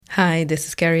Hi, this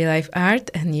is Carrie Life Art,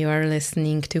 and you are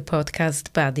listening to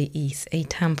podcast Body is a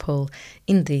Temple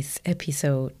in this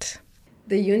episode.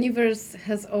 The universe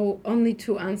has only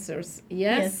two answers,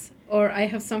 yes, or I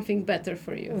have something better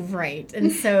for you. Right,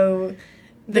 and so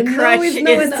the crutch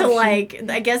is to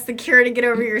I guess the cure to get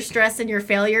over your stress and your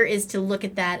failure is to look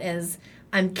at that as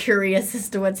I'm curious as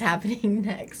to what's happening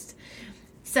next.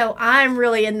 So I'm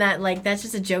really in that, that's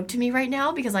just a joke to me right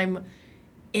now because I'm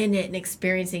in it and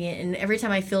experiencing it. And every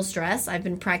time I feel stress, I've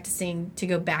been practicing to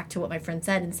go back to what my friend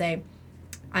said and say,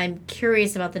 I'm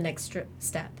curious about the next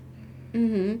step.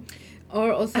 Mm-hmm.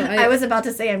 Or also, I was about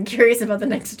to say I'm curious about the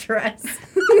next stress.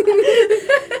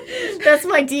 That's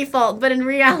my default. But in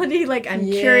reality,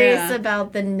 I'm curious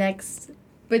about the next.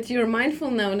 But you're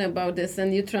mindful now about this,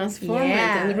 and you transform it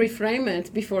and reframe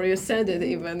it before you said it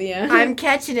even, I'm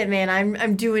catching it, man.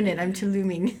 I'm doing it. I'm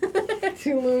Tuluming.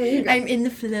 Tuluming. I'm in the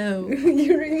flow.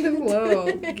 You're in the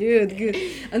flow. Good.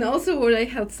 And also what I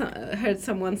heard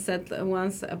someone said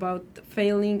once about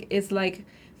failing is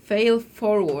fail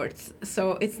forwards.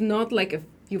 So it's not like if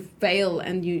you fail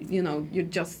and you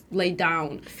just lay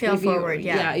down. Fail forward,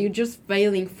 Yeah, you're just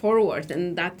failing forward,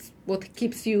 and that's what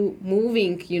keeps you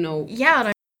moving,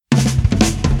 Yeah,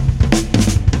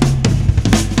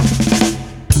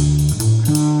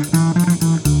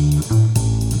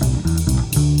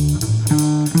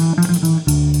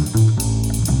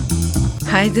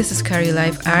 Hi, this is Carrie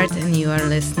Life Art, and you are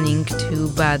listening to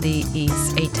Body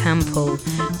is a Temple,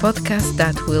 podcast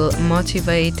that will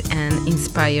motivate and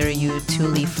inspire you to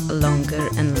live longer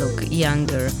and look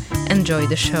younger. Enjoy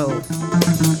the show.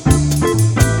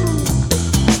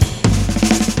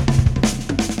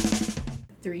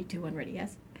 Three, two, one, ready,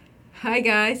 yes? Hi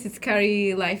guys, it's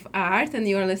Carrie Life Art, and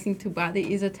you are listening to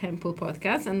Body is a Temple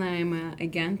podcast, and I'm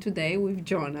again today with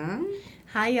Jonah.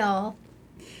 Hi, y'all.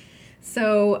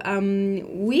 So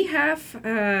we have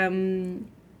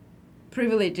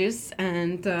privileges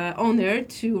and honor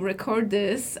to record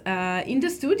this in the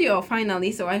studio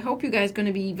finally. So I hope you guys going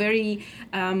to be very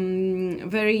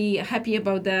happy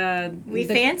about We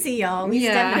fancy y'all. We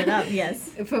stepping it up,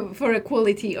 yes. For the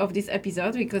quality of this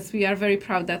episode, because we are very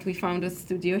proud that we found a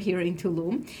studio here in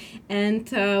Tulum. And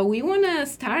we want to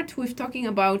start with talking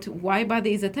about why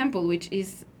Body is a Temple, which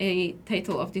is a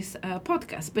title of this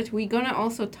podcast. But we're going to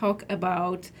also talk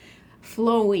about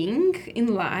flowing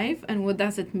in life and what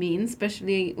does it mean,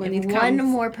 especially when it comes... One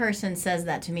more person says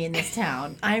that to me in this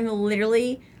town, I'm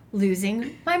literally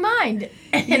losing my mind.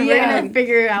 And we're going to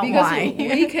figure out why.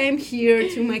 We came here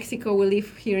to Mexico, we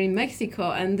live here in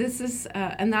Mexico, and this is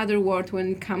another word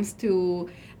when it comes to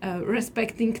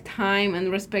respecting time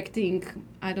and respecting,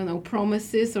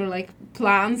 promises or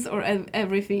plans or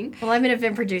everything. Well, I'm an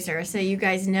event producer, so you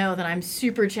guys know that I'm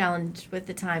super challenged with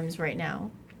the times right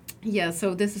now. Yeah,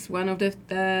 so this is one of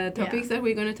the topics that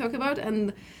we're going to talk about.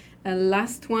 And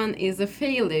last one is a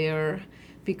failure,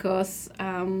 because,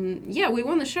 we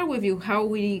want to share with you how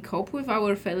we cope with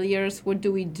our failures. What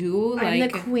do we do? I'm the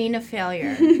queen of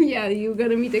failure. Yeah, you're going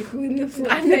to meet the queen of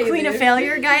failure. I'm the queen of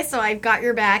failure, guys, so I've got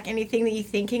your back. Anything that you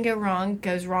think can go wrong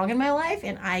goes wrong in my life,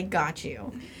 and I got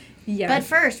you. Yeah. But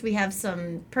first, we have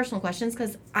some personal questions,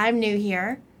 because I'm new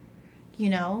here,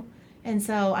 and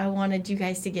so I wanted you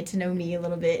guys to get to know me a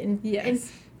little bit. And, and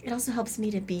it also helps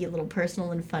me to be a little personal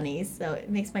and funny, so it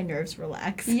makes my nerves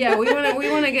relax. Yeah, we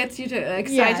want to get you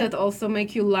excited, also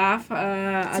make you laugh.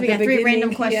 So we got 3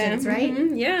 random questions, right?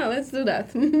 Mm-hmm. Yeah, let's do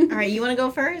that. All right, you want to go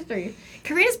first?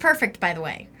 Karina's perfect, by the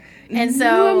way. And so,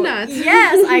 no, I'm not.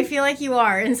 Yes, I feel like you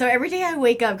are. And so every day I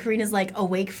wake up, Karina's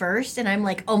awake first, and I'm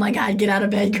like, oh my God, get out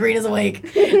of bed. Karina's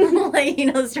awake.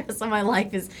 The stress of my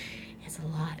life is a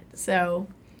lot. So...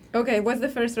 Okay, what's the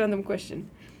first random question?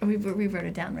 We wrote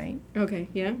it down, right? Okay,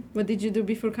 yeah. What did you do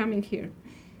before coming here?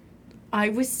 I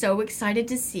was so excited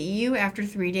to see you after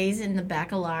 3 days in the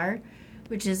Bacalar,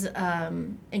 which is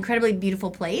incredibly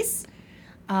beautiful place.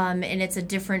 And it's a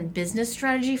different business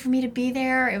strategy for me to be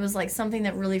there. It was something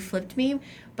that really flipped me.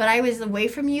 But I was away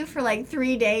from you for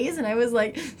 3 days, and I was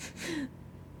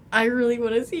I really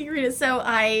want to see Karina. So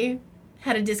I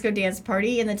had a disco dance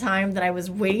party in the time that I was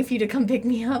waiting for you to come pick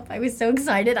me up. I was so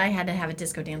excited. I had to have a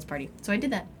disco dance party. So I did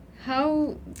that.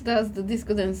 How does the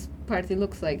disco dance party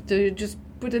looks like? Do you just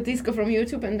put a disco from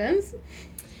YouTube and dance?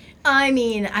 I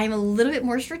mean, I'm a little bit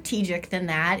more strategic than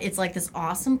that. It's this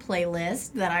awesome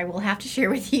playlist that I will have to share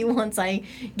with you once I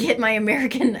get my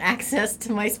American access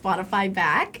to my Spotify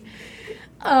back.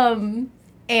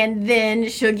 And then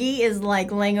Shuggy is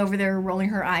laying over there rolling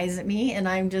her eyes at me, and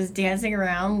I'm just dancing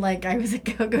around like I was a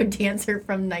go-go dancer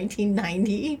from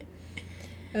 1990.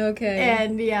 Okay.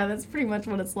 And yeah, that's pretty much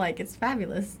what it's like. It's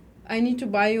fabulous. I need to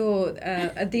buy you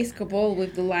a disco ball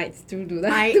with the lights to do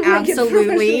that. I to make it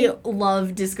absolutely professional.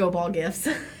 love disco ball gifts.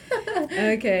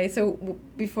 Okay, so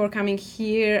before coming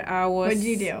here, I was... What'd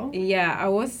you do? Yeah, I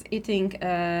was eating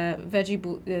a veggie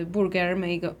burger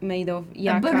made of A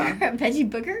yucca. booger? A veggie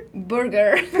booger?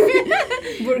 Burger.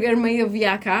 Burger made of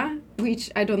yucca, which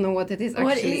I don't know what it is actually.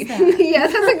 What is that? Yeah,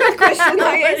 that's a good question.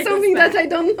 What It's is something that? that? I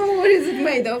don't know what is it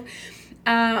made of.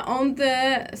 On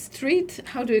the street,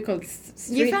 how do you call it?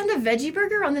 You found a veggie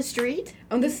burger on the street?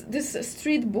 On this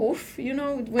street booth, you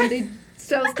know, when they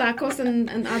sell tacos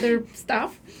and other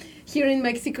stuff here in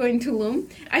Mexico, in Tulum.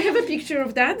 I have a picture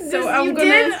of that, so I'm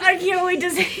gonna I can't wait to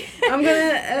see. I'm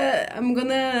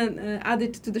gonna add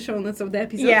it to the show notes of the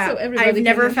episode. Yeah, so everybody I've can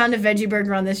never have- found a veggie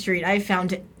burger on the street. I found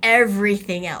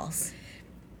everything else,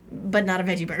 but not a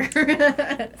veggie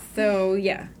burger. So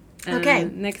yeah. Okay.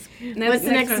 Next. What's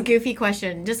the next one? goofy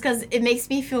question? Just because it makes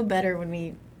me feel better when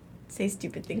we say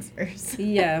stupid things first.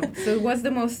 Yeah. So what's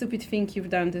the most stupid thing you've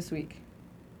done this week?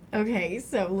 Okay,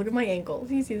 so look at my ankle.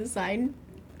 Do you see the sign?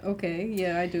 Okay.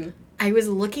 Yeah, I do. I was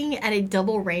looking at a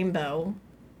double rainbow,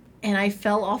 and I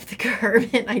fell off the curb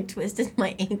and I twisted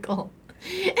my ankle.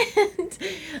 And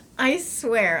I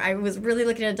swear, I was really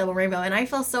looking at a double rainbow, and I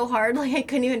fell so hard, like I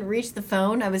couldn't even reach the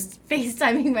phone. I was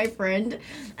FaceTiming my friend.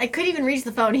 I couldn't even reach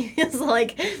the phone. He was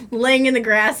like laying in the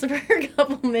grass for a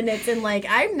couple minutes, and like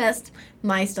I messed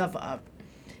my stuff up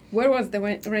Where was the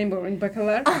rainbow in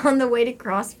Bacalar? on the way to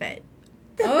CrossFit.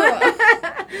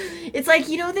 Oh. It's like,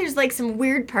 you know, there's like some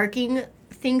weird parking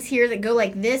things here that go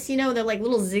like this, you know, they're like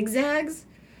little zigzags.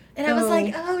 And I was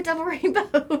like, oh, double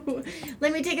rainbow.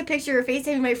 Let me take a picture of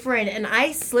FaceTiming my friend. And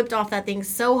I slipped off that thing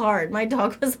so hard. My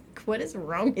dog was like, what is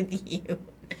wrong with you?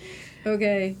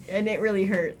 Okay. And it really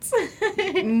hurts.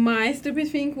 My stupid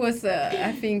thing was,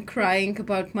 I think, crying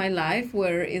about my life,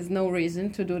 where is no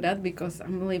reason to do that because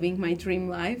I'm living my dream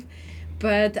life.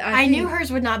 But I knew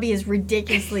hers would not be as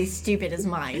ridiculously stupid as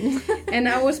mine. And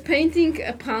I was painting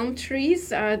palm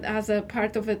trees as a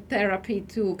part of a therapy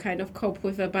to kind of cope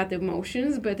with bad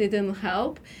emotions, but it didn't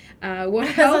help. What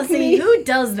helped me? Who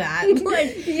does that?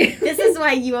 Like, Yeah. This is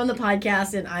why you own the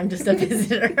podcast and I'm just a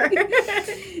visitor.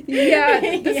 Yeah,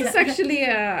 this is Yeah. actually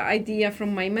an idea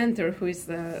from my mentor, who is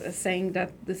saying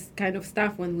that this kind of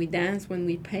stuff, when we dance, when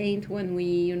we paint, when we,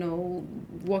 you know,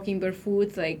 walking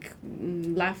barefoot, like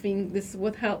laughing, this is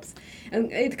what helps.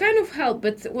 And it kind of helped,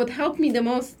 but what helped me the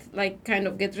most, like kind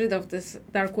of get rid of this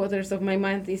dark waters of my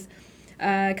mind, is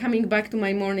coming back to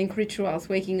my morning rituals,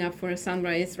 waking up for a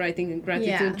sunrise, writing a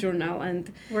gratitude journal.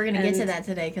 And We're going to get to that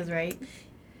today, because, right?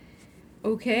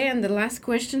 okay, and the last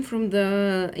question from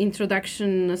the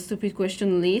introduction stupid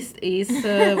question list is,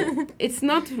 it's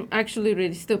not actually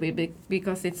really stupid,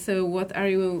 because it's what are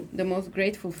you the most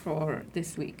grateful for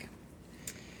this week?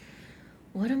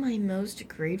 What am I most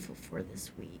grateful for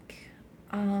this week?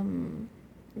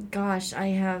 Gosh, I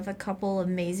have a couple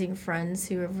amazing friends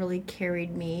who have really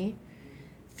carried me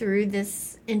through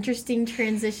this interesting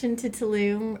transition to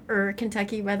Tulum, or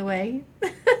Kentucky, by the way.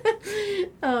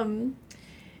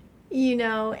 You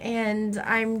know, and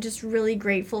I'm just really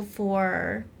grateful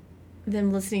for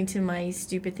them listening to my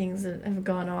stupid things that have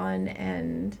gone on.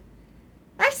 And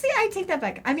actually, I take that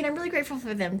back. I mean, I'm really grateful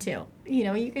for them too. You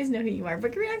know, you guys know who you are,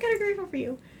 but Karina, I'm kind of grateful for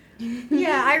you.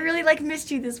 Yeah, I really missed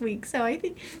you this week, so I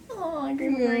think, oh, I'm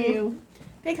grateful for you.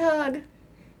 Big hug.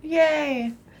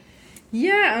 Yay.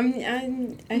 Yeah, I'm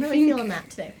I'm really think feeling that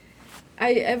today.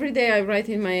 every day I write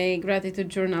in my gratitude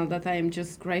journal that I am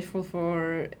just grateful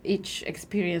for each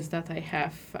experience that I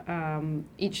have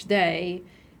each day,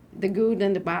 the good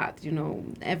and the bad, you know,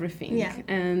 everything. Yeah.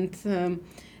 And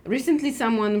recently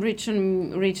someone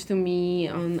reached to me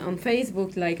on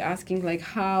Facebook, like asking like,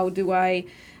 how do I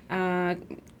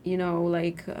you know,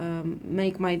 like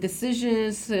make my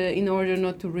decisions in order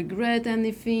not to regret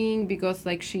anything, because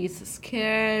like she's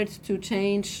scared to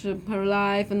change her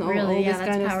life and all Really, this yeah,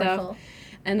 kind of that's stuff. powerful.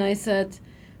 And I said,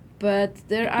 but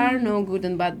there are no good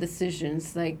and bad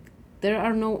decisions. Like there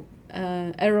are no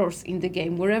errors in the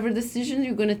game. Whatever decision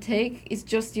you're gonna take is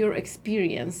just your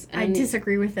experience. I And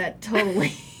disagree with that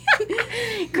totally.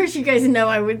 Of course, you guys know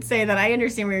I would say that I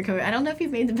understand where you're coming. I don't know if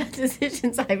you've made the best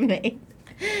decisions I've made.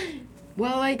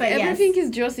 well, like But yes. everything is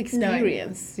just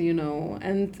experience, you know,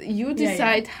 and you Yeah, yeah.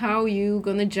 decide how you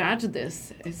gonna judge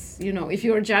this. It's, you know, if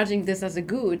you're judging this as a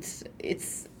good,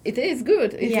 it's it is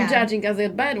good. If Yeah. you're judging as a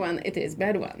bad one, it is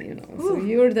bad one, you know. So Ooh.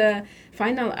 you're the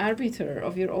final arbiter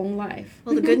of your own life.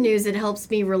 Well, the good news, it helps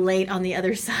me relate on the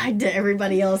other side to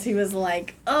everybody else who was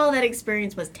like, oh, that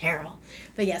experience was terrible.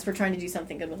 But yes, we're trying to do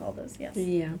something good with all those. Yes.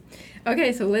 Yeah.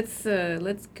 Okay, so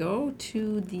let's go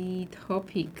to the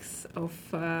topics of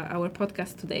our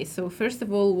podcast today. So first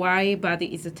of all, why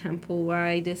body is a temple?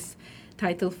 Why this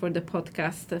title for the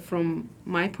podcast from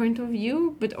my point of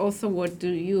view, but also what do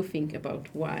you think about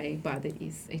why body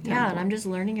is a temple? Yeah, and I'm just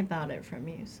learning about it from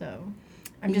you. So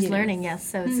I'm just Yes. learning, yes.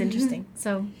 So it's interesting.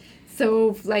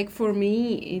 So, like for me,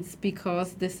 it's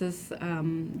because this is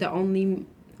the only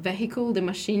vehicle, the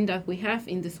machine that we have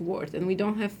in this world, and we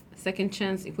don't have second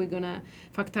chance if we're gonna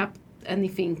fucked up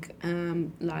anything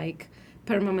like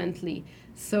permanently.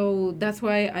 So that's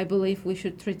why I believe we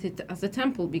should treat it as a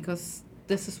temple, because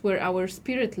this is where our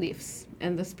spirit lives,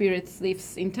 and the spirit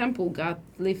lives in temple. God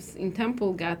lives in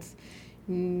temple. God,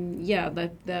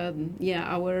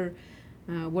 our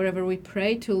wherever we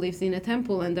pray to lives in a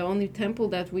temple, and the only temple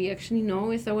that we actually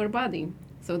know is our body.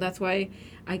 So that's why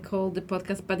I call the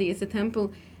podcast "Body is a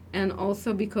Temple," and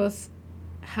also because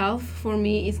health for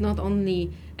me is not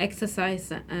only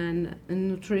exercise and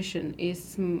nutrition,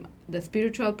 is the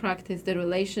spiritual practice, the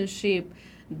relationship,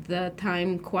 the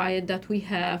time quiet that we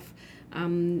have,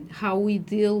 how we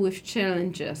deal with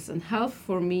challenges. And health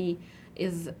for me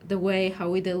is the way how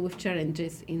we deal with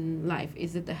challenges in life.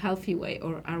 Is it a healthy way,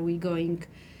 or are we going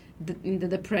in the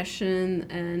depression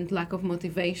and lack of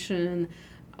motivation,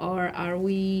 or are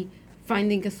we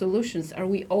finding a solutions? Are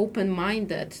we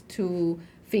open-minded to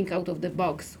think out of the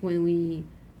box when we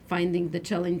finding the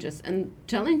challenges? And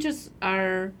challenges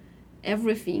are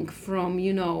everything from,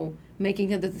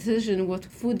 making a decision what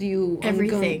food you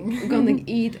Everything. gonna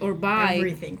eat or buy,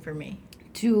 everything for me.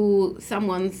 to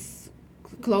someone's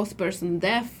close person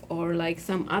death, or like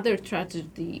some other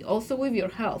tragedy. Also with your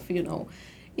health,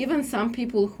 even some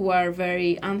people who are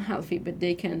very unhealthy, but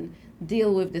they can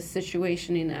deal with the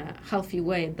situation in a healthy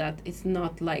way that is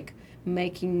not like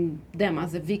making them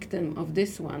as a victim of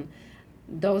this one.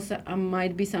 Those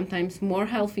might be sometimes more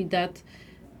healthy than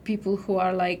people who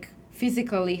are like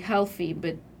physically healthy,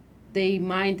 but their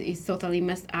mind is totally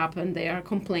messed up and they are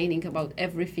complaining about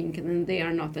everything, and then they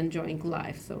are not enjoying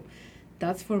life. So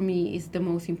that's for me is the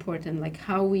most important, like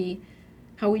how we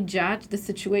judge the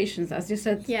situations, as you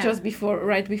said. Yeah. Just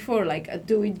right before, like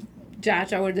do we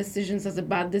judge our decisions as a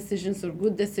bad decisions or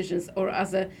good decisions, or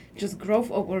as a just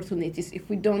growth opportunities? If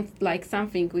we don't like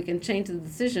something, we can change the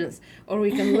decisions, or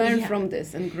we can learn Yeah. from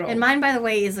this and grow. And mine, by the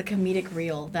way, is a comedic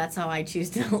reel. That's how I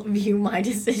choose to view my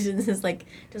decisions, is like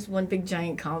just one big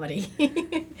giant comedy.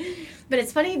 But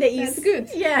it's funny that you... That's good.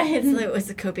 Yeah, it's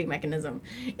a coping mechanism.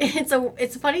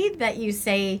 It's funny that you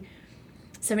say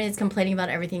somebody that's complaining about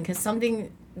everything, because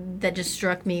something that just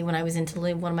struck me when I was in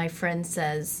Tulum, one of my friends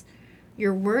says,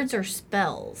 your words are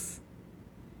spells.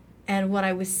 And what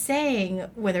I was saying,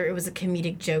 whether it was a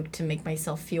comedic joke to make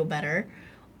myself feel better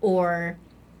or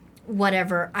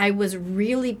whatever, I was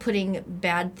really putting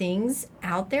bad things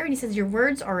out there. And he says, your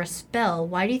words are a spell.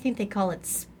 Why do you think they call it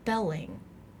spelling?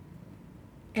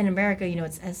 In America,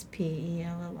 it's spelling.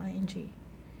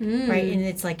 Right? And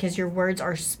it's like, because your words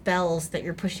are spells that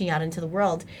you're pushing out into the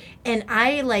world. And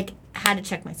I had to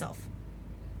check myself,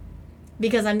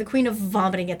 because I'm the queen of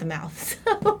vomiting at the mouth.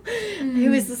 So it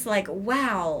was just like,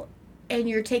 wow. And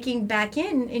you're taking back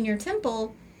in your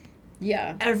temple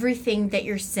Yeah. everything that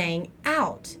you're saying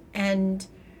out. And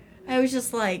I was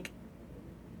just like,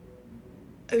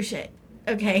 oh shit.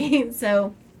 Okay.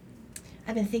 So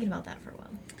I've been thinking about that for a while.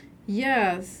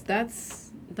 Yes,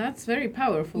 that's very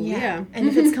powerful. Yeah. And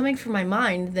if it's coming from my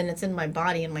mind, then it's in my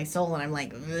body and my soul, and I'm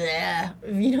like,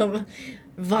 bleh,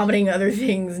 vomiting other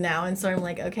things now. And so I'm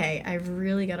like, okay, I've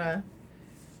really got to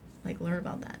learn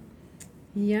about that.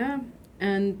 Yeah.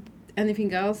 And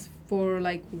anything else for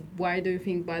why do you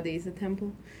think body is a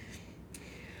temple?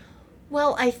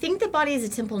 Well, I think the body is a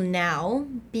temple now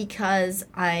because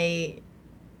I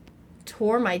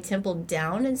tore my temple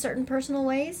down in certain personal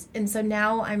ways. And so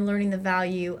now I'm learning the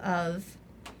value of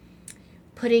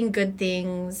putting good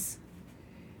things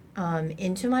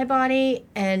into my body.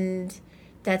 And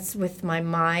that's with my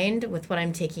mind, with what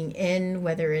I'm taking in,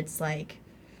 whether it's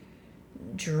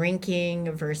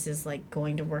drinking versus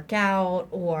going to work out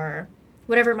or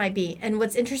whatever it might be. And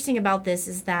what's interesting about this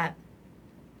is that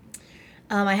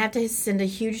I have to send a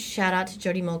huge shout out to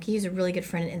Jody Mulkey. He's a really good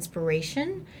friend and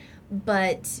inspiration,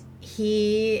 but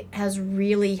he has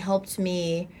really helped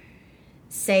me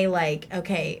say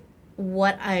okay,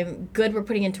 what I'm good we're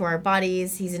putting into our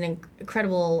bodies. He's an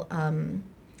incredible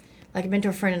like I've been to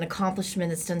a friend, an accomplishment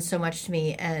that's done so much to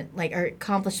me, and like our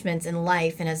accomplishments in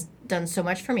life, and has done so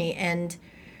much for me. And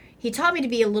he taught me to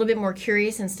be a little bit more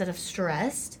curious instead of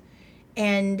stressed.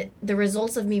 And the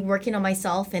results of me working on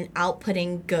myself and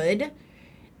outputting good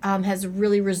has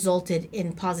really resulted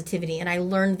in positivity. And I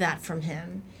learned that from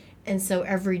him. And so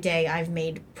every day I've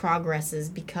made progresses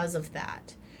because of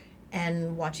that.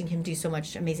 And watching him do so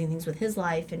much amazing things with his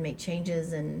life and make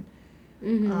changes. And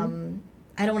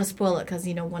I don't want to spoil it because,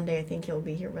 one day I think he'll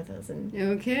be here with us. And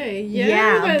Okay,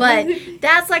 yeah, but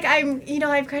that's like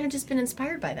I've kind of just been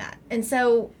inspired by that. And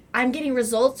so I'm getting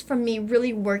results from me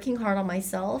really working hard on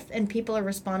myself, and people are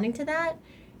responding to that,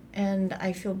 and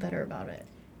I feel better about it.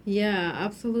 Yeah,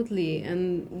 absolutely.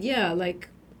 And yeah, like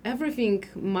everything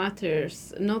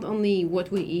matters, not only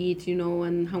what we eat,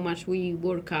 and how much we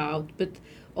work out, but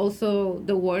also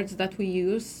the words that we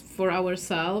use for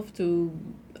ourselves to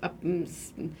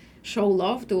show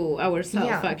love to ourselves,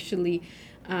 Yeah. actually.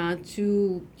 Are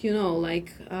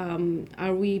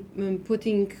we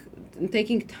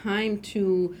taking time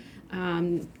to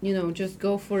just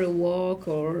go for a walk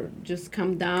or just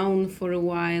come down for a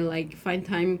while, like find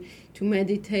time to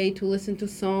meditate, to listen to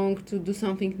song, to do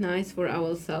something nice for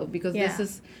ourselves, because Yeah.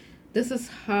 this is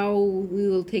how we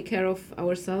will take care of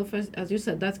ourselves. As you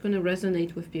said, that's going to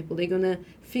resonate with people. They're going to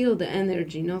feel the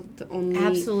energy, not only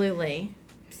Absolutely.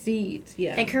 see it.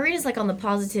 Yeah. And Karina's like on the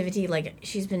positivity, like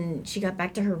she got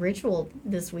back to her ritual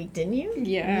this week, didn't you?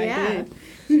 Yeah, I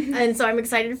did. And so I'm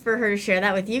excited for her to share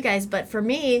that with you guys. But for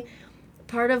me,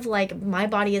 part of like my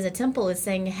body as a temple is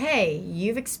saying, hey,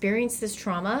 you've experienced this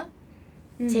trauma,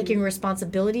 taking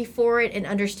responsibility for it and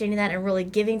understanding that, and really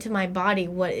giving to my body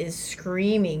what is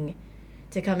screaming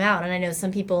to come out. And I know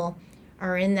some people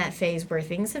are in that phase where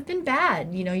things have been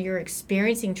bad. You're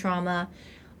experiencing trauma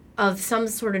of some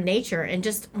sort of nature, and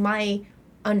just my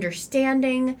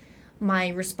understanding, my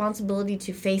responsibility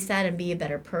to face that and be a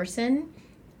better person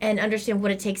and understand what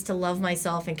it takes to love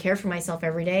myself and care for myself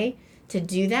every day. To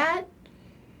do that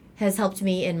has helped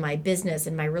me in my business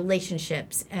and my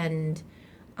relationships. And,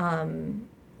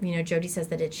 Jody says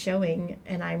that it's showing,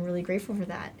 and I'm really grateful for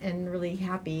that and really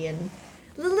happy, and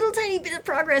a little tiny bit of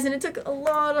progress, and it took a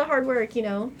lot of hard work.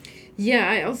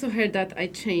 Yeah, I also heard that I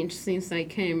changed since I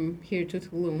came here to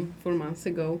Tulum 4 months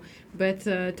ago. But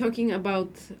talking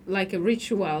about like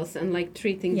rituals and like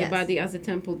treating Yes. the body as a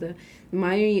temple,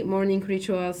 my morning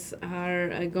rituals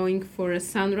are going for a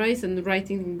sunrise and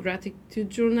writing gratitude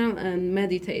journal and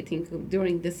meditating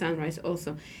during the sunrise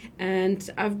also. And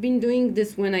I've been doing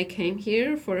this when I came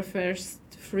here for the first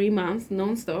 3 months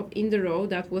nonstop in the row.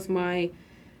 That was my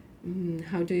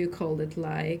how do you call it,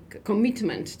 like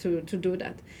commitment to do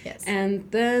that. Yes. And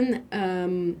then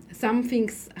some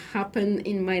things happen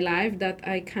in my life that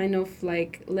I kind of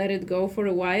like let it go for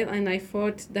a while, and I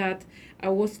thought that I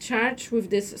was charged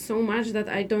with this so much that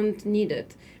I don't need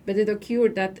it. But it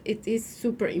occurred that it is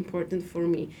super important for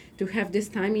me to have this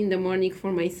time in the morning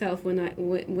for myself,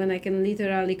 when I can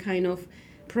literally kind of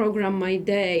program my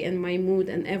day and my mood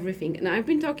and everything. And I've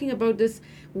been talking about this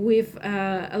with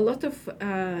a lot of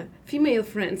female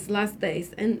friends last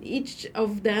days, and each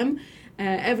of them,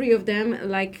 every of them,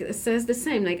 like says the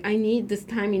same. Like, I need this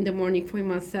time in the morning for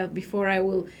myself before I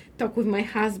will talk with my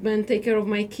husband, take care of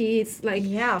my kids. Like,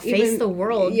 yeah, face the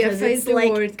world. Yeah, 'cause face it's the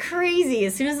like world. crazy.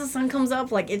 As soon as the sun comes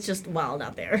up, like it's just wild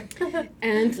out there.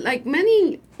 And like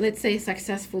many, let's say,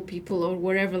 successful people or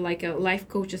wherever, like life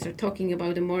coaches are talking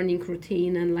about the morning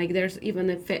routine, and like there's even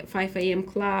a 5 a.m.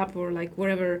 club or like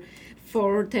whatever,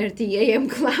 4:30 a.m.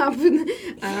 club.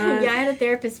 Yeah, I had a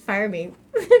therapist fire me.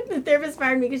 The therapist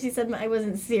fired me because she said I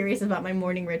wasn't serious about my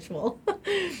morning ritual.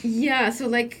 Yeah, so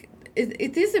like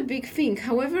it is a big thing.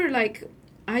 However, like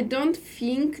I don't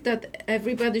think that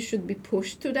everybody should be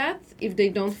pushed to that if they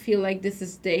don't feel like this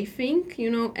is their thing.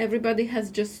 Everybody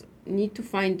has just need to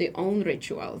find their own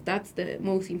rituals. That's the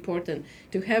most important,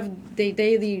 to have the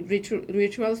daily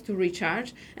rituals to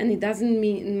recharge. And it doesn't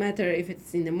matter if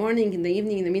it's in the morning, in the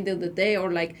evening, in the middle of the day,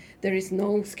 or like there is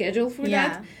no schedule for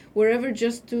that. Wherever,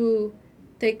 just to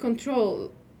take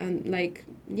control and like,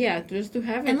 yeah, just to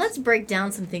have it. And let's break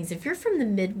down some things. If you're from the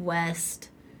Midwest,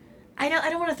 I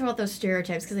don't want to throw out those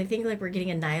stereotypes because I think like we're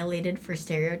getting annihilated for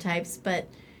stereotypes. But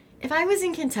if I was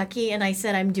in Kentucky and I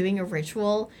said I'm doing a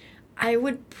ritual, I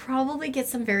would probably get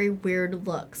some very weird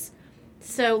looks.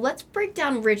 So let's break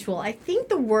down ritual. I think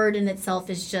the word in itself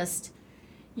is just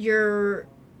your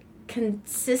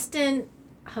consistent,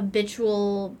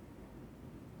 habitual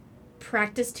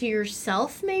practice to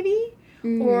yourself, maybe,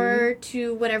 or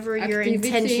to whatever your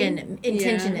intention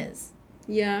is.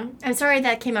 Yeah. I'm sorry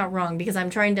that came out wrong because I'm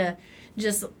trying to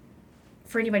just,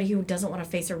 for anybody who doesn't want to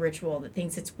face a ritual that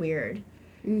thinks it's weird,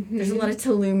 There's a lot of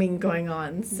Tuluming going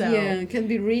on. So yeah, it can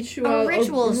be ritual,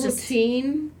 ritual or is just-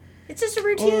 routine. it's just a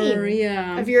routine Or,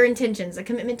 yeah. of your intentions, a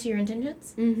commitment to your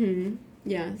intentions. Mm-hmm.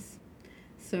 Yes.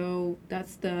 So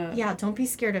that's the Yeah, don't be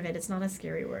scared of it. It's not a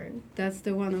scary word. that's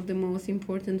the one of the most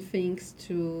important things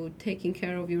to taking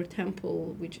care of your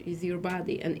temple, which is your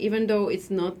body. And even though it's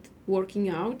not working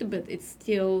out, but it's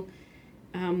still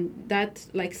that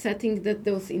like setting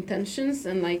those intentions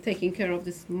and like taking care of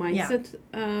this mindset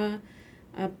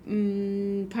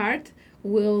part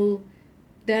will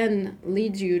then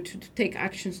lead you to take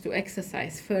actions to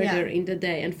exercise further in the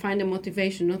day and find a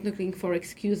motivation, not looking for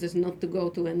excuses not to go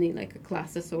to any like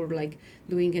classes or like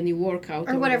doing any workout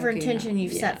Or whatever working intention out.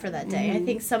 you've set for that day. I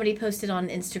think somebody posted on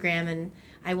Instagram, and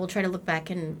I will try to look back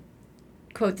and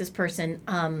quote this person.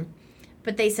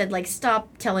 But they said, like,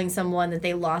 stop telling someone that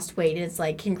they lost weight, and it's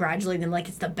like congratulating them like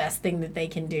it's the best thing that they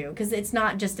can do. Because it's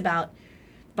not just about,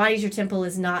 Body's Your Temple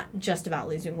is not just about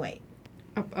losing weight.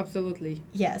 Absolutely.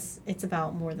 Yes, it's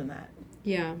about more than that.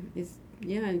 Yeah,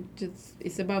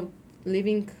 it's about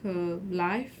living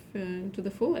life to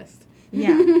the fullest.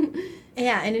 Yeah.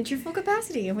 Yeah, and it's your full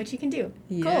capacity and what you can do.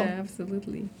 Yeah, Cool.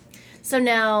 absolutely. So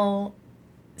now,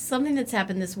 something that's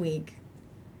happened this week.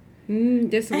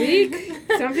 This week,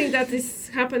 something that is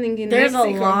happening in There's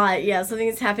Mexico. a lot. Yeah, something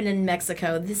that's happened in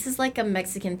Mexico. This is like a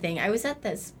Mexican thing. I was at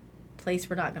this place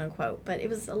we're not going to quote, but it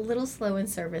was a little slow in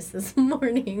service this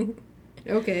morning.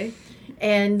 Okay.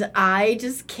 And I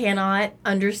just cannot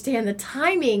understand the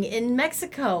timing in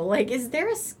Mexico. Like, is there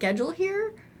a schedule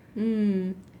here?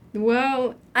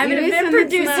 Well, I'm an it is event and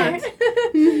it's producer.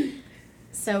 not.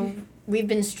 So we've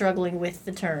been struggling with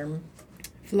the term.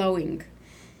 Flowing.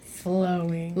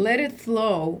 Flowing. Let it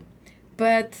flow.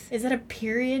 But Is that a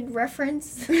period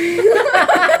reference?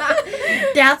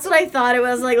 That's what I thought it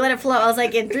was. Like, let it flow. I was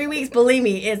like, in 3 weeks, believe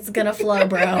me, it's going to flow,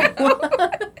 bro.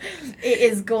 It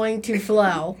is going to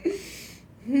flow.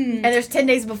 And there's 10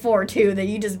 days before, too, that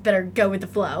you just better go with the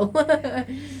flow.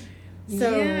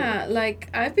 So, yeah, like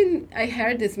I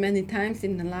heard this many times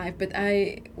in my life, but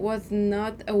I was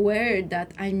not aware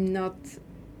that I'm not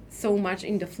so much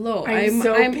in the flow.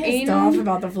 I'm pissed off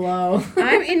about the flow.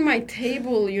 I'm in my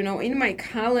table, in my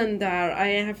calendar. I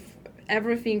have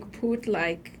everything put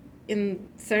like in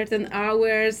certain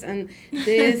hours and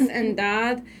this and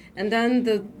that. And then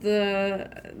the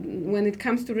when it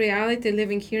comes to reality,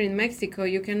 living here in Mexico,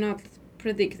 you cannot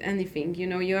predict anything.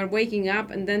 You are waking up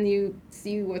and then you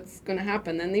see what's going to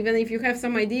happen. And even if you have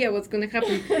some idea what's going to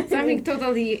happen, something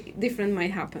totally different might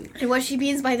happen. And what she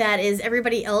means by that is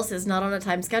everybody else is not on a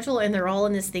time schedule and they're all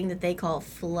in this thing that they call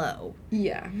flow.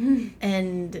 Yeah.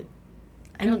 And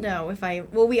I don't know if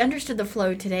we understood the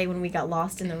flow today when we got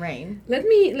lost in the rain. Let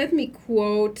me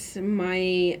quote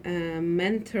my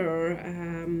mentor,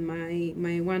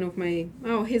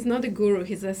 he's not a guru,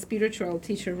 he's a spiritual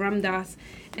teacher, Ram Dass.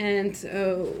 And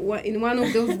in one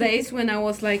of those days when I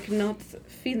was like not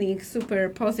feeling super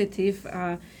positive,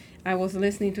 I was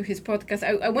listening to his podcast.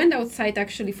 I went outside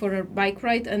actually for a bike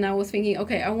ride, and I was thinking,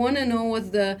 okay, I want to know what's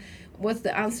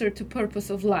the answer to purpose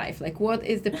of life? Like, what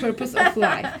is the purpose of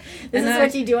life? This is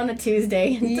what you do on a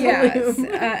Tuesday. Yes,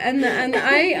 and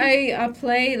I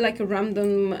play like a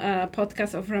random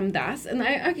podcast of Ram Dass, and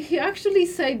he actually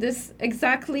said this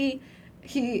exactly.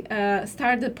 He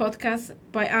started the podcast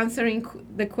by answering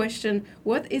the question,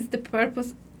 what is the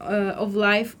purpose of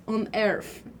life on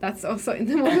Earth? That's also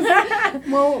the most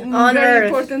On very Earth.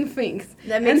 important things.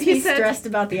 That makes me said, stressed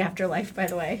about the afterlife, by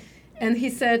the way. And he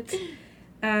said,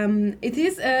 it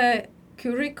is a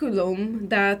curriculum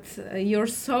that your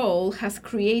soul has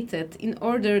created in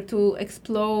order to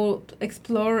explore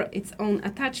its own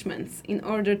attachments, in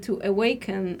order to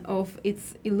awaken of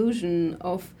its illusion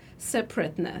of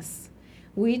separateness,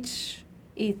 which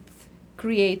it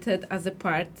created as a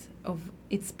part of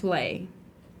its play.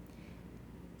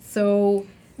 So,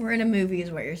 We're in a movie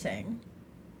is what you're saying.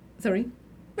 sorry?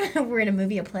 We're in a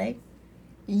movie, a play?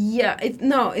 Yeah,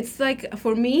 it's like,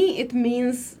 for me, it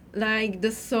means like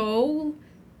the soul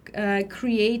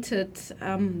created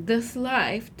this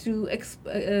life to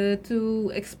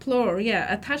explore,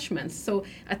 attachments. So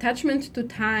attachment to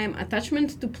time,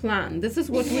 attachment to plan. This is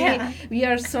what we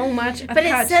are so much attached. But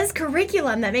it says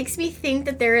curriculum. That makes me think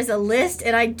that there is a list,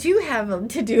 and I do have a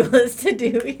to-do list to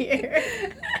do here.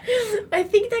 I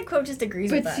think that quote just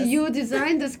agrees with us. But you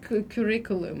designed this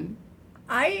curriculum.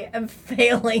 I am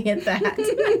failing at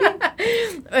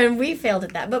that. And we failed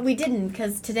at that, but we didn't,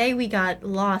 because today we got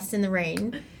lost in the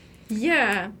rain.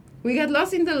 Yeah, We got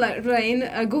lost in the rain.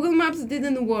 Google Maps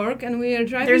didn't work, and we are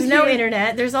driving. There's no here.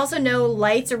 internet. There's also no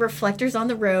lights or reflectors on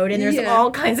the road, and there's Yeah.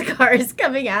 all kinds of cars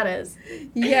coming at us.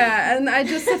 Yeah, and I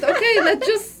just said, okay, let's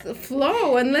just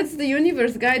flow and let the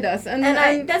universe guide us. And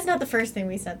That's not the first thing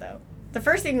we said, though. The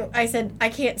first thing I said, I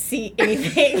can't see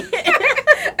anything.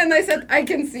 and I said, I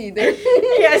can see there.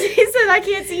 Yeah, she said, I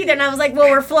can't see either. And I was like, well,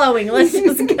 we're flowing. Let's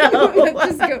just go.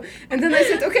 Let's just go. And then I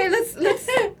said, okay,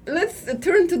 let's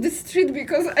turn to this street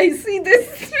because I see this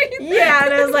street. Yeah,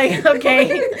 and I was like,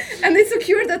 okay. And it's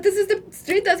secure that this is the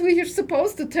street that we are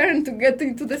supposed to turn to get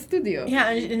into the studio. Yeah,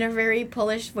 and in a very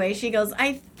Polish way, she goes,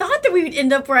 I thought that we would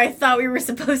end up where I thought we were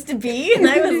supposed to be. And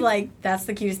I was like, that's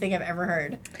the cutest thing I've ever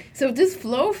heard. So this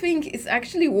flow thing is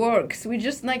actually works. We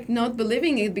just like not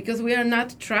believing it because we are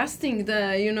not trusting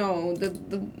the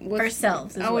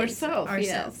Ourselves.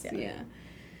 Yes, yeah.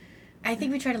 I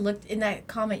think we tried to look in that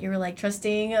comment. You were like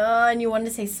trusting, and you wanted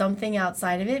to say something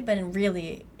outside of it, but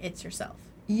really, it's yourself.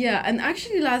 Yeah, and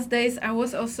actually, last days I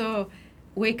was also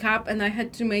wake up and I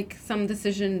had to make some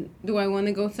decision. Do I want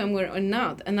to go somewhere or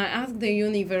not? And I asked the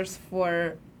universe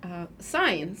for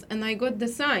signs, and I got the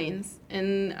signs,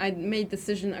 and I made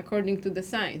decision according to the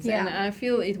signs. Yeah. And I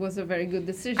feel it was a very good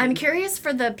decision. I'm curious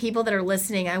for the people that are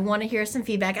listening. I want to hear some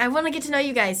feedback. I want to get to know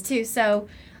you guys too. So,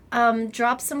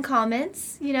 drop some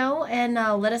comments, and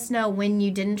let us know when you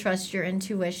didn't trust your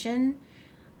intuition,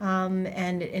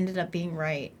 and it ended up being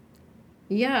right.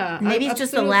 Yeah, Maybe it's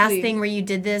just the last absolutely. thing where you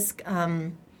did this.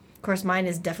 Of course, mine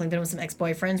has definitely been with some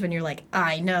ex-boyfriends when you're like,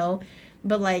 I know,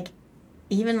 but like,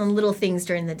 even on little things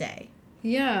during the day.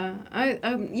 Yeah,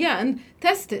 and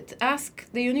test it. Ask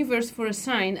the universe for a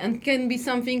sign, and can be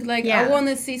something like Yeah. I want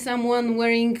to see someone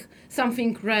wearing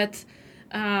something red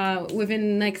within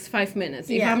the next 5 minutes.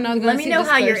 If I'm not gonna Let me see know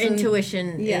this how your person-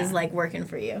 intuition Yeah. is like working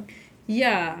for you.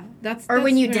 Yeah, that's Or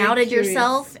when you very doubted curious.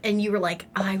 yourself and you were like,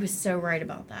 I was so right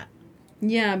about that.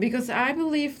 Yeah, because I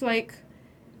believe like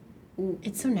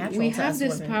It's so natural we to have us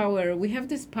this women. power. We have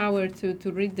this power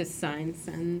to read the signs,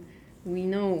 and we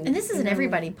know. And this is an you know.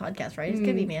 everybody podcast, right? It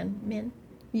could be men.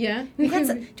 Yeah.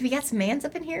 Do we got some mans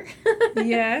up in here?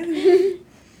 Yeah.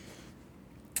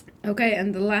 Okay,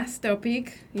 and the last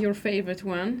topic, your favorite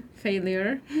one,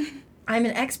 failure. I'm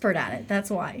an expert at it.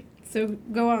 That's why. So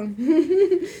go on.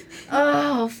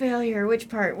 Oh, failure. Which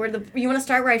part? You want to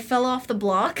start where I fell off the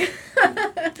block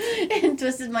and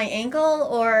twisted my ankle,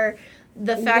 or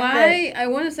the fact that I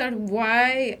want to start.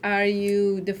 Why are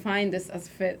you define this as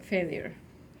failure,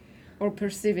 or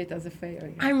perceive it as a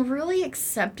failure? I'm really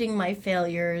accepting my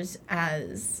failures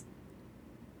as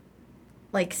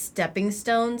like stepping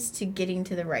stones to getting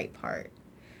to the right part,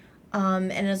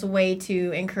 and as a way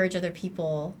to encourage other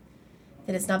people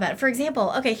that it's not bad. For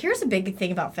example, okay, here's a big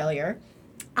thing about failure.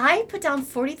 I put down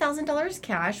 $40,000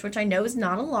 cash, which I know is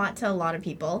not a lot to a lot of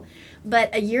people,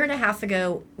 but a year and a half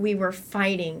ago, we were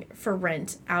fighting for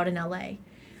rent out in LA.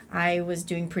 I was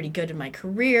doing pretty good in my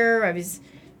career. I was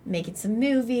making some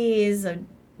movies, I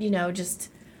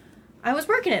was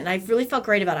working it, and I really felt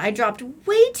great about it. I dropped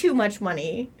way too much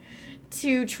money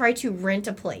to try to rent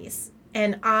a place,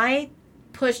 and I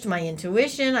pushed my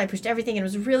intuition, I pushed everything, and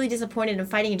was really disappointed and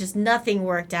fighting, and just nothing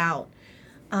worked out.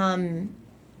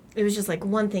 It was just like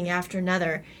one thing after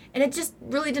another, and it just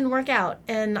really didn't work out.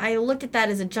 And I looked at that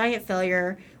as a giant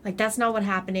failure, like that's not what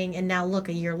happening. And now look,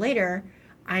 a year later,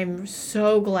 I'm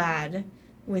so glad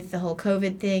with the whole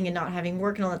COVID thing and not having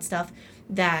work and all that stuff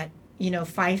that,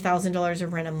 $5,000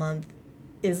 of rent a month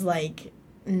is like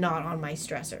not on my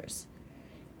stressors.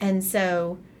 And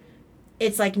so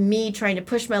it's like me trying to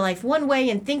push my life one way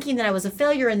and thinking that I was a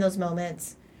failure in those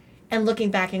moments, and looking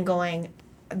back and going,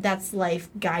 that's life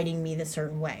guiding me the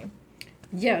certain way.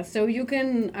 Yeah, so you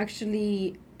can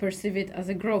actually perceive it as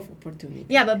a growth opportunity.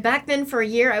 Yeah, but back then for a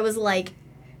year, I was like,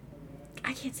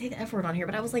 I can't say the F word on here,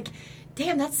 but I was like,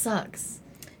 damn, that sucks.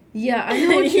 Yeah, I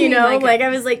know what you mean. I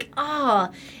was like,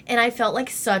 and I felt like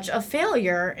such a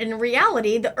failure. In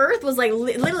reality, the earth was like,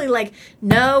 literally like,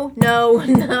 no, no,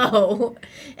 no.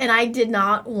 And I did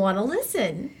not want to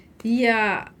listen.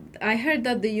 Yeah, I heard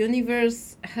that the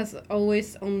universe has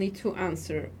always only two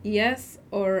answers. Yes,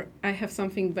 or I have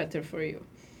something better for you.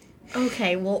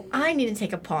 Okay, well, I need to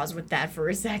take a pause with that for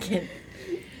a second.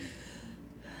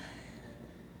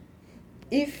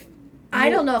 I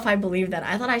don't know if I believe that.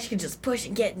 I thought I should just push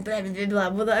and get blah, blah, blah, blah.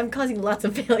 Well, I'm causing lots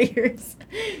of failures.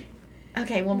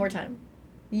 Okay, one more time.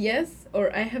 Yes,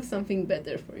 or I have something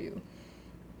better for you.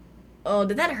 Oh,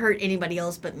 did that hurt anybody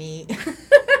else but me?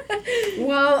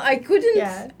 Well, I couldn't.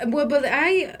 Yeah. Well, but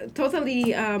I totally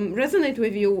resonate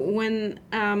with you when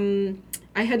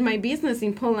I had my business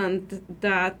in Poland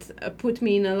that put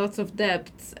me in a lot of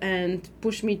debts and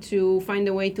pushed me to find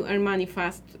a way to earn money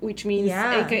fast, which means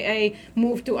AKA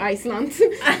move to Iceland.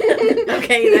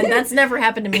 Okay, that's never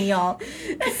happened to me, y'all.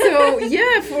 So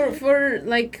yeah, for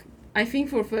like, I think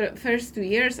for first 2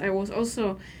 years I was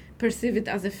also perceived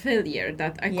as a failure,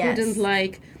 that I couldn't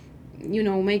like, you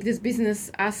know, make this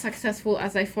business as successful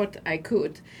as I thought I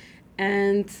could.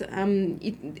 And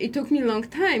it took me a long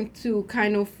time to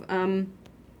kind of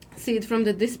see it from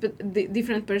the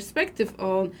different perspective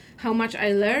on how much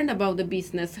I learned about the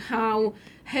business, how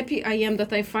happy I am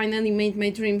that I finally made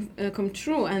my dream come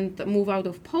true and move out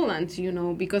of Poland, you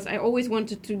know, because I always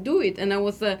wanted to do it, and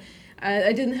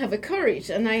I didn't have a courage,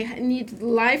 and I need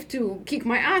life to kick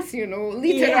my ass, you know,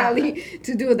 literally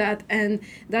to do that. And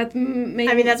that made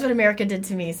I mean, that's what America did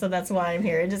to me, so that's why I'm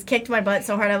here. It just kicked my butt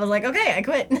so hard, I was like, okay, I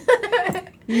quit.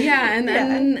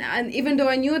 And even though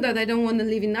I knew that I don't want to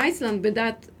live in Iceland, but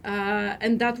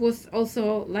that was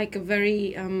also like a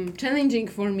very challenging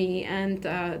for me and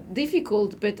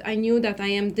difficult, but I knew that I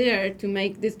am there to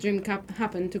make this dream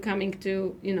happen, to coming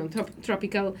to, you know,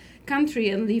 tropical country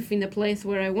and live in a place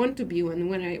where I want to be and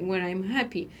where I'm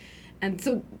happy. And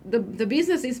so the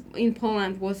business in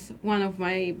Poland was one of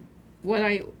my, what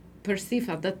I perceive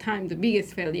at that time, the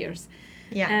biggest failures.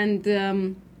 And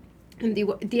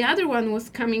the other one was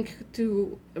coming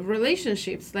to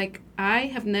relationships. Like, I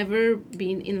have never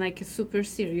been in like a super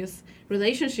serious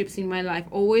relationships in my life.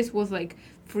 Always was like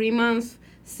 3 months,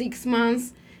 6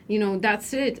 months, you know,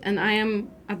 that's it. And I am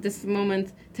at this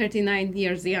moment 39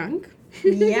 years young.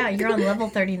 Yeah, you're on level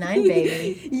 39,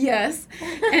 baby. Yes.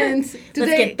 And today,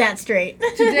 let's get that straight.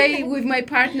 Today with my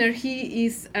partner, he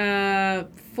is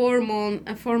 4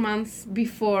 months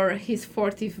before his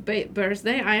 40th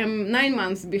birthday. I am 9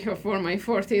 months before my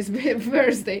 40th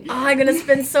birthday. Oh, I'm gonna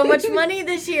spend so much money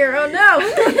this year. Oh no.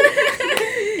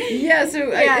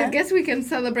 So I guess we can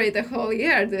celebrate the whole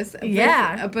year.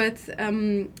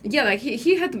 Like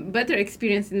he had better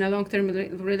experience in a long-term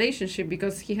relationship,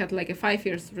 because he had like a 5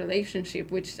 years relationship,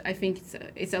 which I think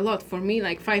it's a lot for me.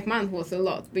 Like 5 months was a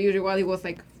lot, but usually it was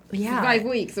like 5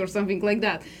 weeks or something like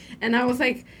that. And I was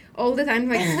like all the time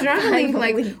like struggling,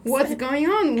 like what's going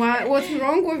on? What's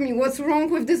wrong with me? What's wrong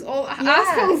with this all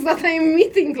assholes that I'm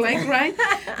meeting? Like, right?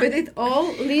 But it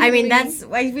all leads. I mean, that's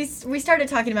why we started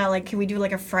talking about like, can we do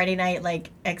like a Friday night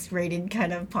like X-rated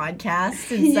kind of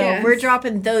podcast? And so we're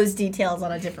dropping those details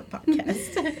on a different podcast.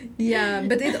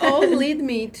 But it all led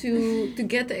me to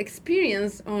get the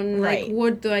experience on like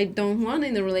what do I don't want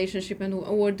in a relationship, and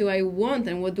what do I want,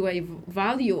 and what do I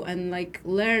value, and like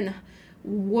learn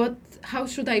how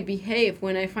should I behave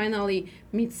when I finally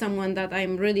meet someone that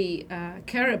I'm really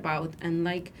care about, and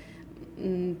like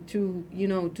to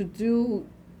do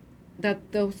that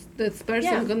this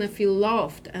person gonna feel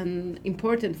loved and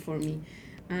important for me.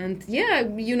 And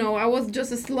I was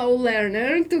just a slow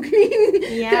learner. It took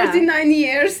me 39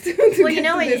 years to get to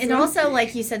this and also,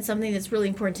 like you said, something that's really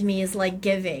important to me is like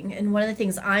giving. And one of the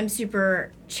things I'm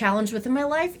super challenged with in my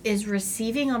life is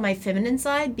receiving on my feminine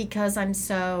side, because I'm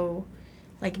so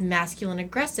like masculine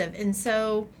aggressive. And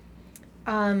so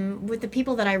with the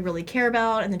people that I really care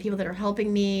about and the people that are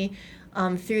helping me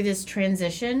through this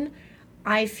transition,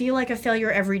 I feel like a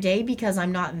failure every day because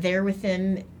I'm not there with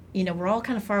them. You know, we're all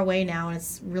kind of far away now, and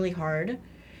it's really hard.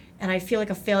 And I feel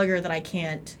like a failure that I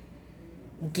can't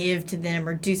give to them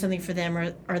or do something for them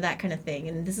or that kind of thing.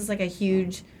 And this is like a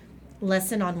huge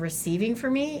lesson on receiving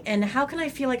for me. And how can I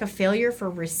feel like a failure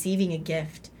for receiving a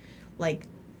gift? Like,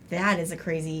 that is a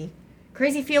crazy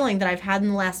feeling that I've had in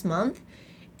the last month,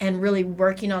 and really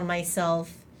working on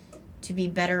myself to be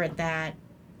better at that.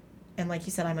 And like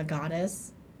you said, I'm a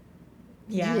goddess.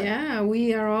 Yeah,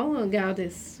 we are all a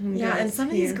goddess. And some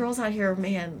of these girls out here,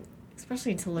 man,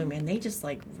 especially in Tulum, man, they just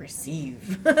like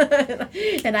receive.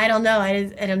 And I don't know. I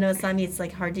don't know. It's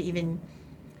like hard to even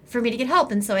for me to get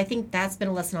help. And so I think that's been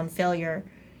a lesson on failure,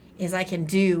 is I can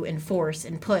do and force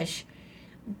and push,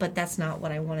 but that's not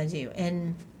what I want to do.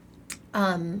 And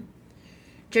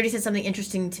Jody said something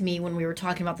interesting to me when we were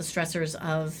talking about the stressors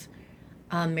of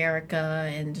America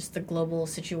and just the global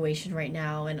situation right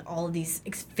now and all of these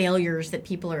failures that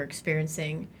people are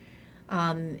experiencing.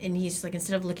 And he's like,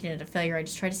 instead of looking at a failure, I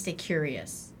just try to stay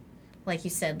curious. Like you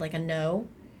said, like a no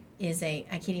is I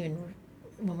can't even,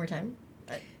 one more time.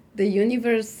 The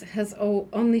universe has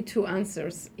only two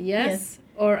answers. Yes,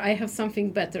 or I have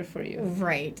something better for you.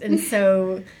 Right. And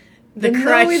so the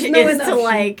crutch is to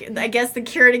like, I guess the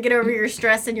cure to get over your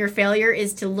stress and your failure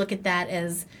is to look at that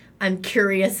as, I'm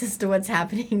curious as to what's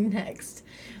happening next.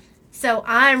 So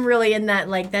I'm really in that,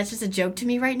 like, that's just a joke to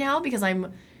me right now, because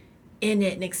I'm in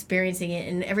it and experiencing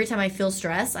it. And every time I feel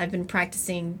stress, I've been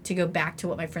practicing to go back to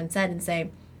what my friend said and say,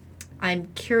 I'm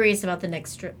curious about the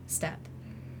next step.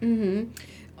 Mm-hmm.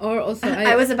 Or also,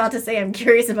 I was about to say I'm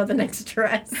curious about the next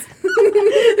dress.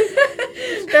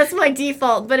 That's my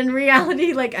default, but in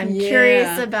reality, like, I'm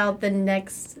curious about the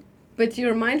next. But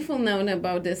you're mindful now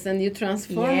about this, and you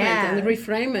transform it and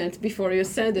reframe it before you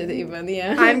said it even,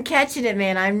 I'm catching it,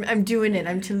 man. I'm doing it.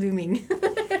 I'm Tuluming.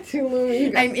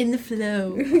 Tuluming. I'm in the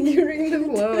flow. You're in the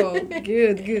flow.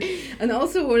 Good. And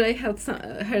also what I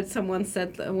heard someone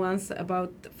said once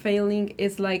about failing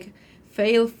is like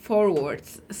fail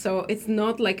forwards. So it's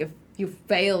not like you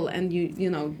fail and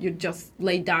you just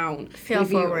lay down. Fail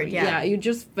forward, Yeah, you're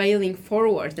just failing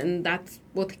forward, and that's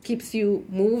what keeps you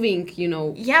moving,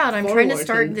 Yeah, and I'm trying to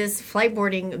start this flight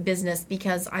boarding business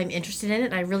because I'm interested in it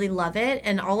and I really love it.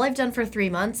 And all I've done for 3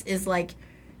 months is like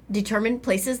determine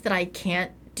places that I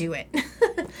can't do it.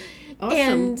 Awesome.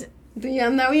 And yeah,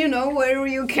 now you know where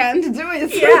you can't do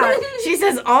it. Yeah, she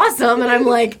says awesome, and I'm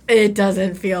like, it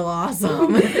doesn't feel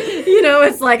awesome.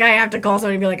 It's like I have to call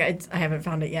somebody and be like, I haven't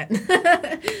found it yet.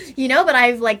 But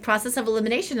I've like process of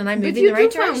elimination, and I'm moving in the right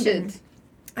direction. It.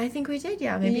 I think we did,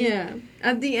 yeah, maybe. Yeah,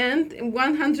 at the end,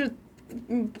 100th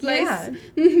place. Yeah.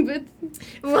 But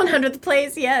 100th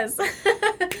place, yes.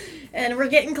 And we're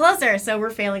getting closer, so we're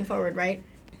failing forward, right?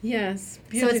 Yes,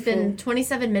 beautiful. So it's been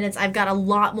 27 minutes. I've got a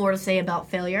lot more to say about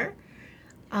failure.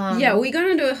 We're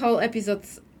gonna do a whole episode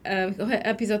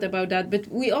about that, but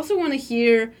we also want to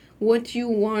hear what you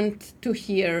want to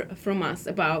hear from us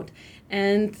about,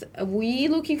 and we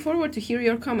looking forward to hear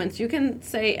your comments. You can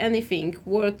say anything,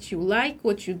 what you like,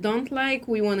 what you don't like.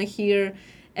 We want to hear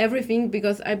everything,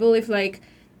 because I believe like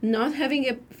not having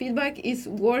a feedback is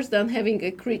worse than having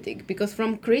a critic, because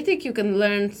from critic you can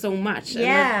learn so much.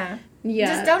 Yeah.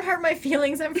 Just don't hurt my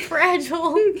feelings. I'm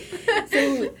fragile.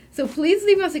 So please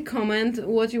leave us a comment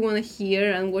what you want to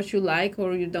hear and what you like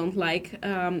or you don't like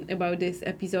about this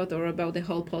episode or about the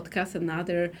whole podcast and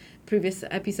other previous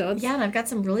episodes. Yeah, and I've got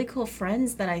some really cool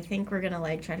friends that I think we're going to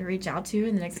like try to reach out to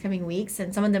in the next coming weeks.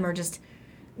 And some of them are just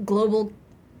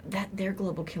they're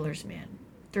global killers, man.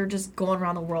 They're just going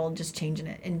around the world just changing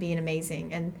it and being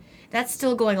amazing. And that's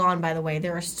still going on, by the way.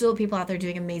 There are still people out there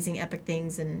doing amazing, epic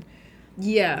things, and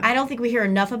yeah, I don't think we hear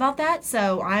enough about that,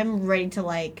 so I'm ready to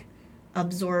like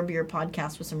absorb your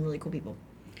podcast with some really cool people.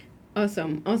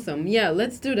 Awesome. Yeah,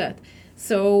 let's do that.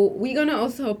 So we're gonna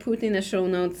also put in the show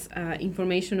notes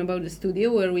information about the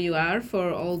studio where we are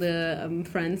for all the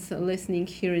friends listening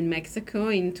here in Mexico,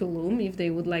 in Tulum, if they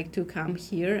would like to come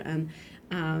here and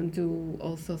do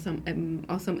also some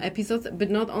awesome episodes, but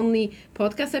not only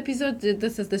podcast episodes.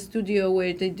 This is the studio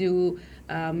where they do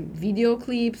video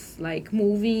clips, like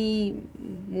movie.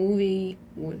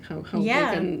 How we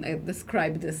can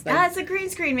describe this? Like, it's a green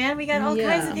screen, man. We got all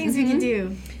kinds of things we can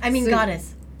do. I mean,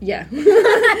 goddess. Yeah.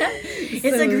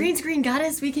 It's a green screen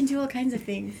goddess. We can do all kinds of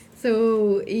things.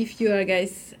 So if you are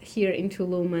guys here in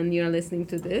Tulum and you are listening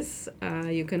to this,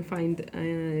 you can find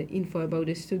info about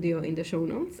the studio in the show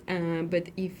notes. But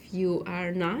if you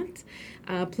are not,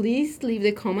 please leave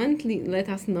the comment. Let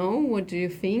us know, what do you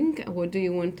think? What do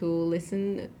you want to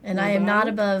listen And about? I am not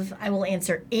above. I will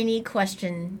answer any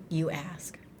question you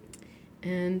ask.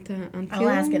 And I'll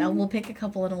ask it. We'll pick a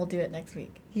couple and we'll do it next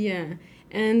week. Yeah.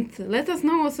 And let us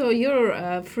know also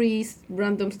your free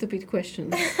random stupid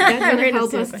questions. That's going to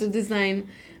help us to design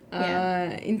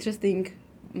interesting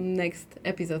next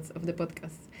episodes of the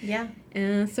podcast. Yeah.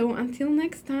 So until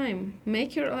next time,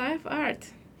 make your life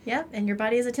art. Yeah, and your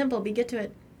body is a temple. Be good to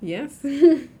it. Yes.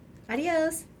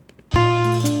 Adios.